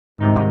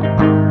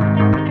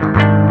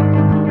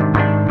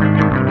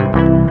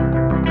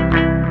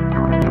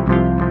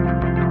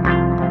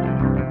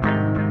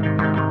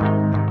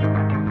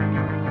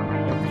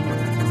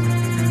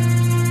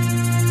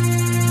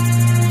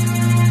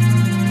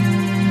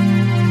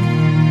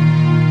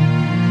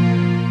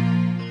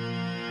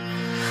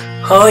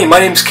Hi, my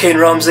name's Kane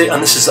Ramsey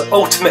and this is the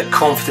Ultimate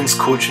Confidence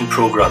Coaching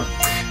Programme.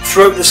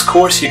 Throughout this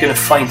course you're going to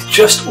find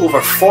just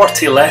over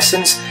 40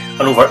 lessons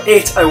and over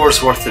 8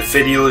 hours worth of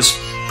videos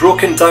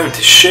broken down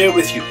to share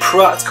with you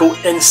practical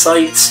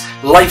insights,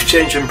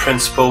 life-changing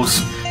principles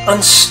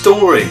and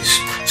stories.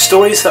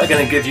 Stories that are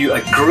going to give you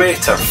a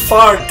greater,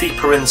 far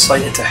deeper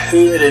insight into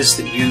who it is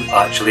that you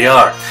actually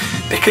are.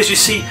 Because you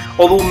see,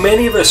 although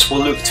many of us will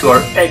look to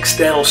our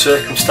external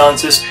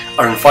circumstances,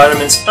 our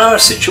environments and our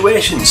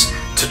situations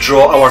to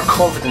draw our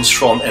confidence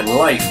from in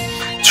life,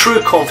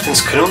 true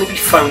confidence can only be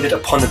founded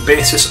upon the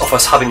basis of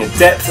us having a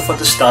depth of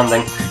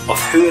understanding of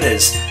who it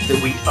is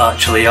that we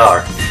actually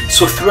are.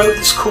 So throughout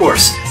this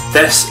course,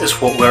 this is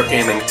what we're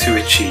aiming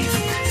to achieve.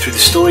 Through the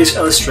stories,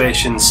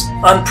 illustrations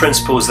and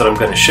principles that I'm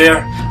going to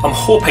share, I'm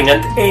hoping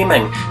and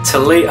aiming to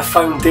lay a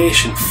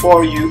foundation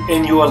for you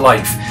in your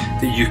life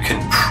that you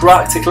can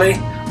practically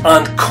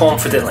and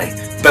confidently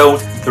build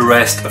the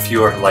rest of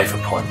your life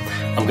upon.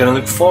 I'm going to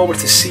look forward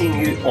to seeing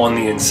you on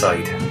the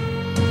inside.